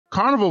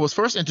Carnival was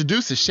first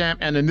introduced as Sham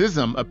and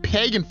Ennessin, a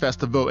pagan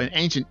festival in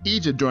ancient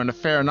Egypt during the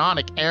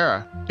Pharaonic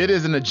era. It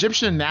is an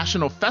Egyptian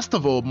national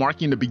festival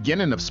marking the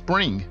beginning of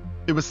spring.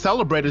 It was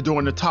celebrated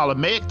during the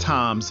Ptolemaic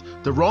times,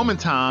 the Roman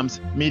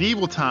times,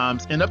 medieval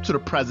times, and up to the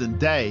present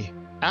day.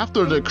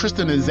 After the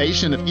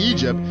Christianization of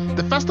Egypt,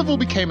 the festival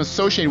became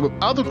associated with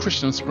other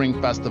Christian spring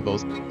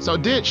festivals. So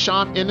did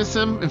Sham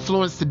Ennessin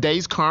influence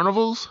today's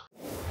carnivals?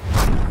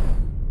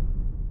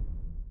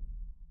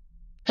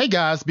 Hey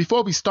guys,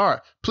 before we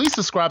start, please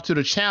subscribe to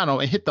the channel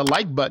and hit the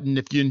like button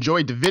if you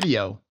enjoyed the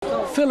video.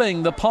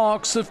 Filling the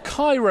parks of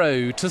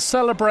Cairo to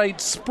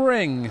celebrate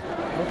spring.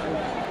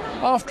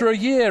 After a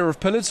year of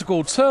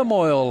political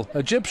turmoil,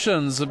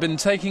 Egyptians have been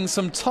taking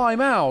some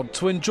time out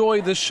to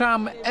enjoy the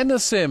Sham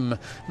Ennessin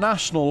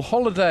national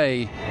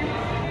holiday.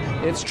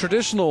 It's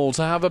traditional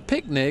to have a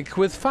picnic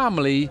with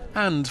family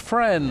and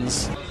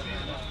friends.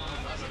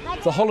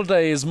 The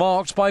holiday is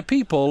marked by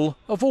people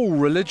of all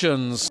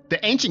religions.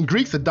 The ancient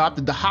Greeks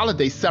adopted the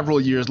holiday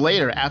several years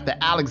later after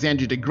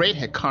Alexander the Great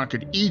had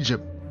conquered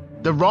Egypt.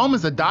 The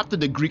Romans adopted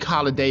the Greek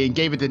holiday and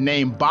gave it the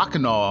name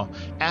Bacchanal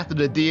after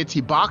the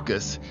deity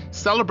Bacchus,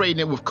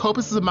 celebrating it with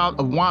copious amount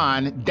of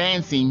wine,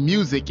 dancing,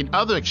 music, and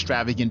other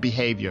extravagant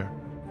behavior.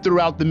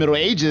 Throughout the Middle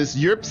Ages,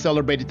 Europe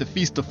celebrated the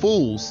Feast of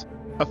Fools.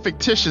 A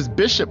fictitious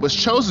bishop was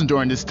chosen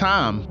during this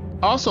time.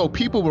 Also,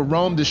 people would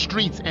roam the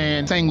streets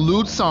and sang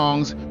lewd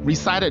songs,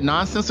 recited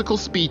nonsensical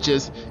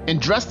speeches,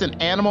 and dressed in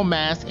animal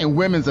masks and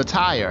women's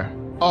attire.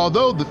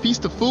 Although the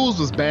Feast of Fools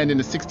was banned in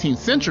the 16th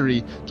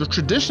century, the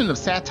tradition of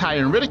satire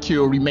and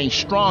ridicule remained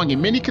strong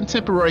in many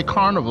contemporary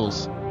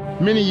carnivals.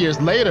 Many years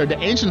later, the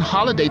ancient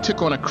holiday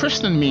took on a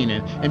Christian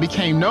meaning and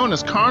became known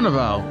as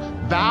Carnival,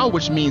 val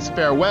which means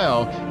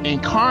farewell,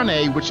 and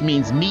carne which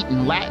means meat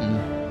in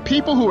Latin.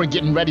 People who were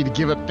getting ready to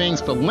give up things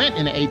for Lent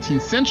in the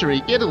 18th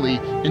century Italy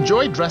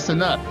enjoyed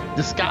dressing up,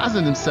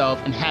 disguising themselves,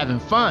 and having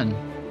fun.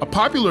 A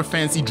popular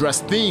fancy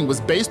dress theme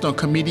was based on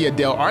Commedia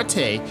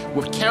dell'arte,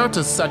 with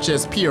characters such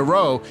as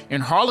Pierrot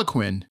and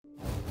Harlequin.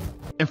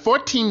 In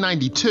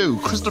 1492,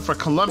 Christopher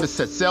Columbus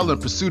set sail in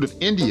pursuit of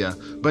India,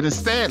 but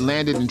instead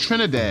landed in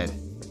Trinidad.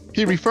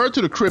 He referred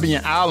to the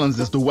Caribbean islands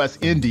as the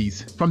West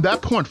Indies. From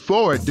that point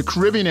forward, the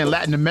Caribbean and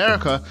Latin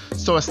America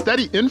saw a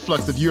steady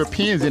influx of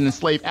Europeans and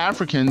enslaved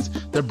Africans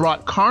that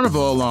brought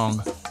Carnival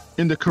along.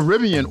 In the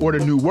Caribbean or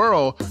the New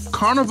World,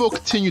 Carnival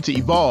continued to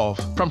evolve.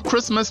 From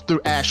Christmas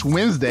through Ash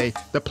Wednesday,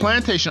 the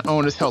plantation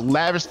owners held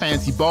lavish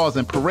fancy balls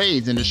and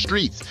parades in the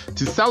streets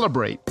to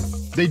celebrate.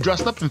 They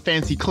dressed up in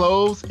fancy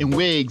clothes and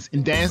wigs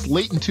and danced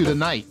late into the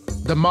night.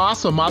 The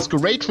masque or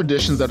masquerade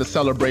traditions of the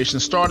celebration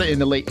started in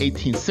the late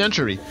 18th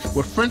century,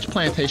 with French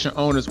plantation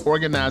owners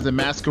organizing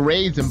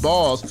masquerades and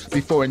balls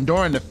before and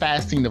during the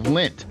fasting of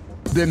Lent.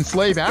 The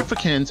enslaved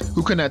Africans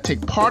who could not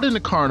take part in the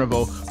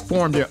carnival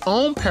formed their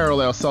own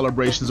parallel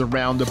celebrations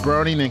around the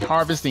burning and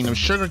harvesting of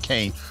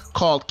sugarcane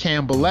called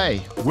Canboulay,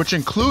 which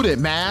included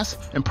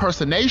masks,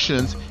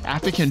 impersonations,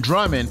 African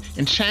drumming,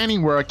 and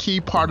chanting were a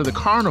key part of the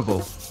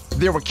carnival.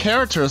 There were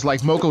characters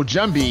like Moko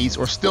Jumbies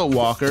or stilt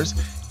walkers,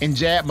 and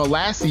Jab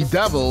Malassie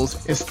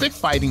devils, and stick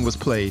fighting was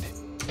played.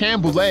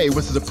 Canboulay,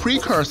 which is a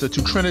precursor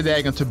to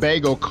Trinidad and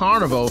Tobago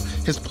Carnival,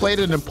 has played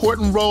an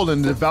important role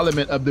in the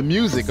development of the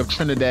music of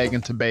Trinidad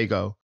and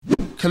Tobago.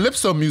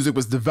 Calypso music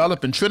was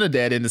developed in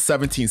Trinidad in the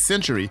 17th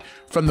century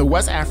from the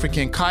West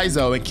African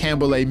Calypso and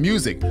Canboulay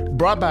music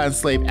brought by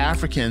enslaved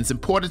Africans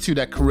imported to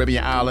that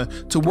Caribbean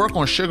island to work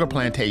on sugar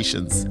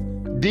plantations.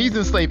 These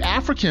enslaved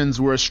Africans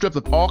were stripped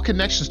of all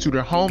connections to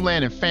their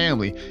homeland and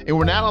family and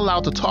were not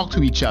allowed to talk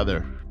to each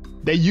other.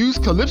 They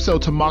used Calypso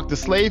to mock the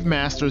slave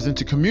masters and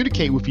to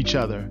communicate with each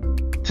other.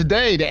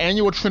 Today, the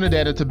annual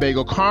Trinidad and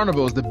Tobago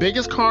Carnival is the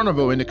biggest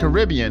carnival in the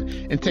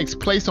Caribbean and takes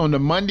place on the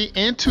Monday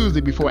and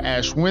Tuesday before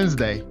Ash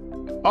Wednesday.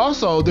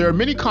 Also, there are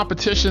many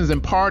competitions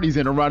and parties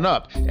in the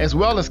run-up, as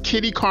well as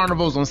kiddie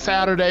carnivals on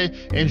Saturday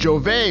and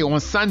J'ouvert on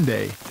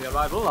Sunday. The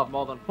arrival of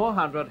more than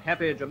 400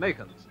 happy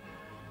Jamaicans.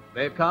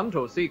 They've come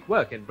to seek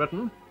work in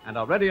Britain and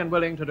are ready and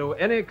willing to do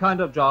any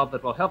kind of job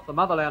that will help the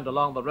motherland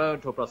along the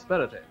road to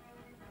prosperity.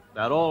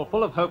 They're all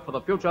full of hope for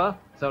the future,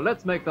 so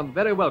let's make them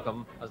very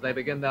welcome as they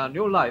begin their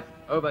new life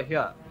over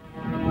here.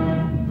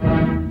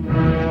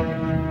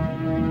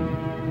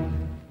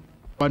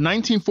 By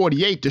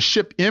 1948, the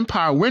ship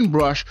Empire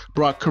Windrush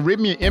brought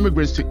Caribbean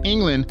immigrants to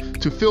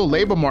England to fill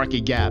labor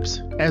market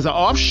gaps. As an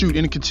offshoot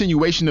in the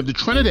continuation of the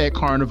Trinidad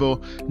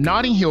Carnival,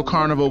 Notting Hill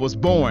Carnival was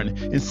born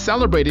and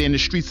celebrated in the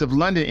streets of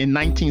London in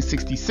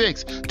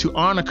 1966 to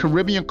honor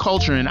Caribbean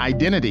culture and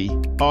identity.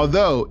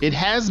 Although it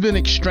has been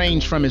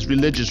estranged from its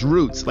religious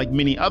roots like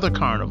many other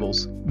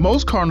carnivals.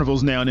 Most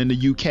carnivals now in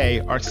the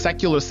UK are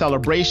secular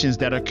celebrations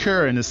that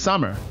occur in the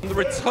summer. The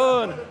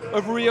return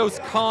of Rio's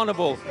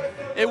Carnival.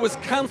 It was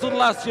cancelled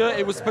last year,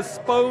 it was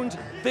postponed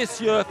this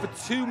year for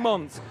 2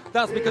 months.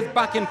 That's because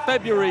back in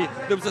February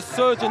there was a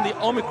surge in the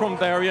Omicron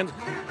variant,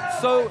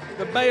 so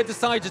the mayor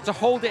decided to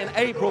hold it in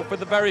April for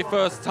the very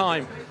first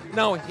time.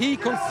 Now, he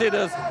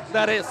considers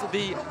that it's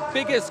the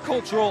biggest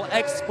cultural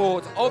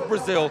export of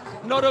Brazil.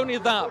 Not only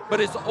that, but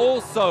it's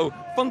also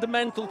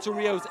fundamental to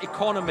Rio's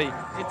economy.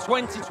 In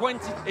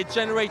 2020, it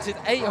generated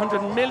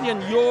 800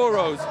 million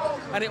euros,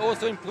 and it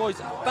also employs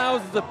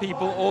thousands of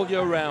people all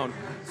year round.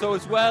 So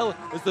as well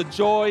as the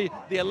joy,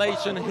 the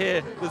elation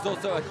here, there's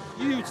also a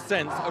huge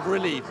sense of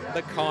relief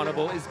that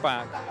Carnival is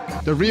back.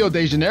 The Rio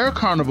De Janeiro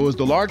Carnival is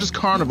the largest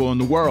carnival in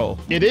the world.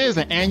 It is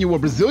an annual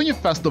Brazilian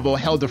festival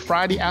held the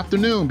Friday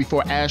afternoon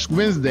before Ash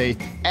Wednesday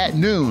at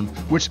noon,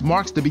 which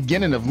marks the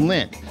beginning of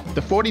Lent,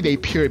 the 40-day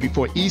period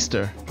before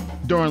Easter.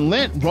 During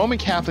Lent, Roman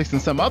Catholics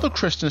and some other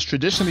Christians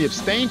traditionally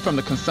abstain from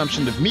the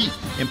consumption of meat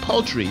and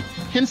poultry,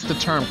 hence the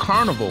term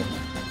carnival.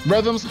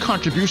 Rhythms,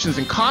 contributions,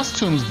 and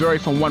costumes vary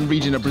from one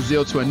region of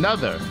Brazil to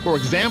another. For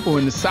example,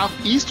 in the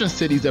southeastern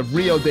cities of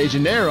Rio de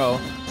Janeiro,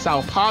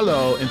 Sao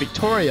Paulo, and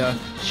Victoria,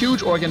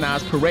 huge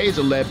organized parades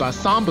are led by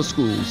samba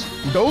schools.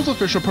 Those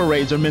official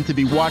parades are meant to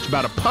be watched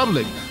by the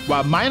public,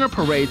 while minor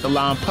parades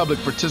allowing public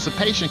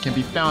participation can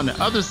be found in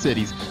other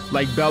cities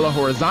like Belo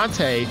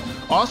Horizonte,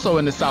 also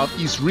in the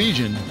southeast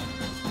region.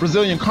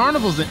 Brazilian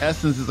carnivals, in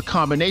essence, is a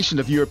combination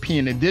of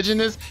European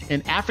indigenous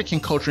and African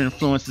culture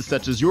influences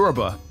such as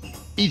Yoruba.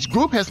 Each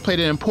group has played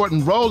an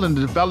important role in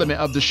the development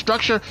of the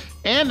structure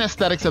and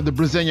aesthetics of the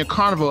Brazilian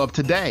carnival of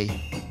today.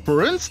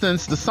 For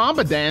instance, the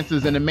samba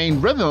dances and the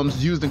main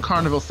rhythms used in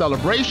carnival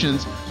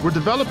celebrations were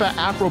developed by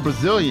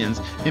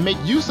Afro-Brazilians and make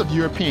use of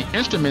European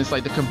instruments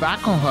like the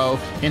cavaquinho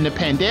and the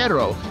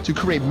pandeiro to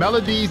create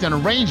melodies and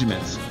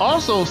arrangements.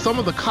 Also, some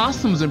of the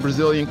costumes in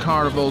Brazilian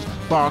carnivals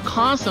borrow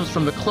concepts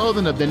from the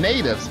clothing of the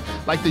natives,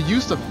 like the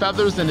use of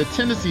feathers and the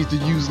tendencies to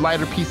use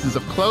lighter pieces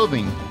of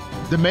clothing.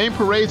 The main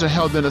parades are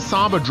held in the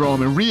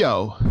Sambadrome in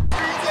Rio.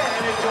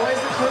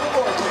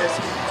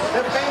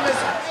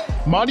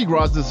 Mardi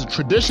Gras is a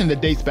tradition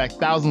that dates back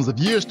thousands of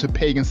years to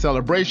pagan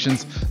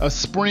celebrations of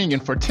spring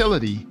and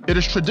fertility. It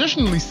is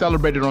traditionally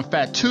celebrated on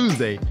Fat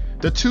Tuesday,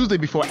 the Tuesday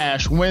before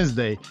Ash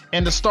Wednesday,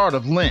 and the start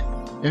of Lent.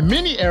 In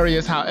many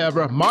areas,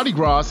 however, Mardi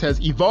Gras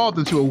has evolved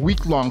into a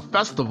week-long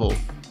festival.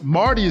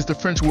 Mardi is the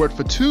French word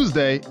for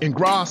Tuesday, and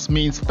Gras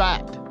means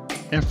fat.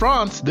 In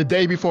France, the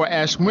day before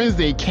Ash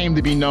Wednesday came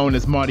to be known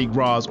as Mardi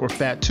Gras or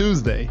Fat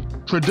Tuesday.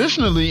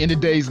 Traditionally, in the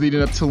days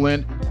leading up to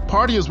Lent,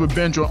 partiers would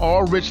binge on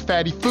all rich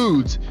fatty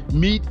foods,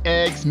 meat,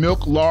 eggs,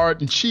 milk,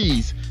 lard, and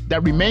cheese,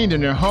 that remained in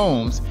their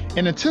homes,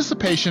 in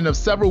anticipation of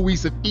several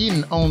weeks of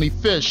eating only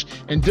fish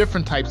and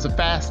different types of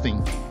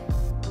fasting.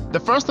 The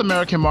first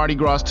American Mardi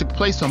Gras took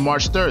place on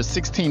March 3,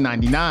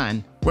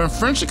 1699, when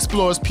French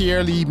explorers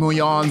Pierre-Louis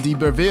Moulin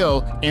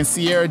d'Iberville and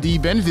Sierra de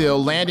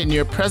Benville landed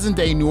near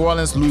present-day New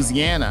Orleans,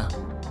 Louisiana.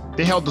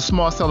 They held a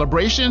small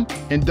celebration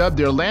and dubbed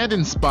their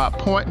landing spot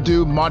Point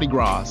du Mardi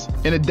Gras.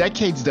 In the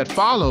decades that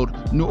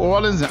followed, New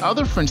Orleans and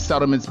other French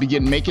settlements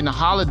began making the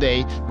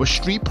holiday with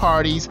street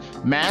parties,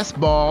 mass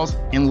balls,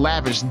 and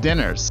lavish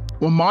dinners.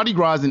 On Mardi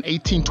Gras in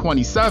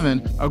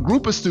 1827, a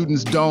group of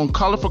students donned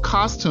colorful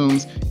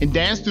costumes and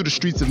danced through the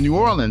streets of New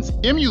Orleans,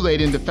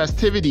 emulating the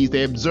festivities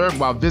they observed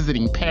while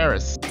visiting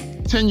Paris.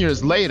 10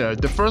 years later,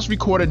 the first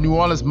recorded New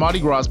Orleans Mardi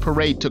Gras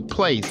parade took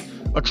place,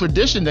 a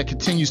tradition that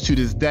continues to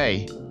this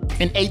day.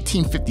 In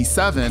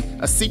 1857,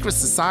 a secret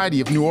society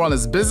of New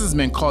Orleans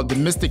businessmen called the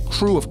Mystic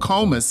Crew of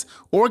Comus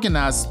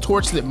organized a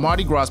torchlit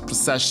Mardi Gras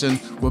procession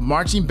with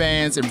marching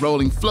bands and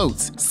rolling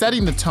floats,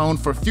 setting the tone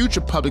for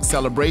future public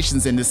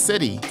celebrations in the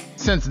city.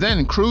 Since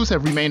then, crews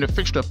have remained a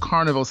fixture of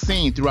carnival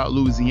scene throughout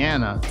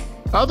Louisiana.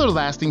 Other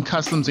lasting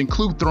customs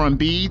include throwing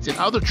beads and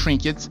other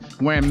trinkets,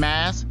 wearing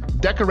masks,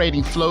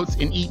 decorating floats,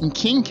 and eating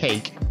king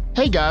cake.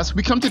 Hey guys,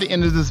 we come to the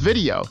end of this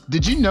video.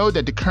 Did you know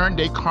that the current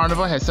day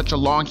carnival has such a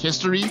long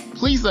history?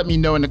 Please let me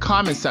know in the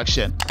comment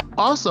section.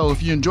 Also,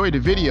 if you enjoyed the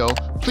video,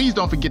 please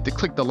don't forget to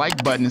click the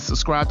like button and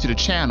subscribe to the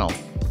channel.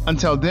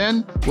 Until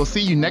then, we'll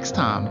see you next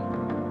time.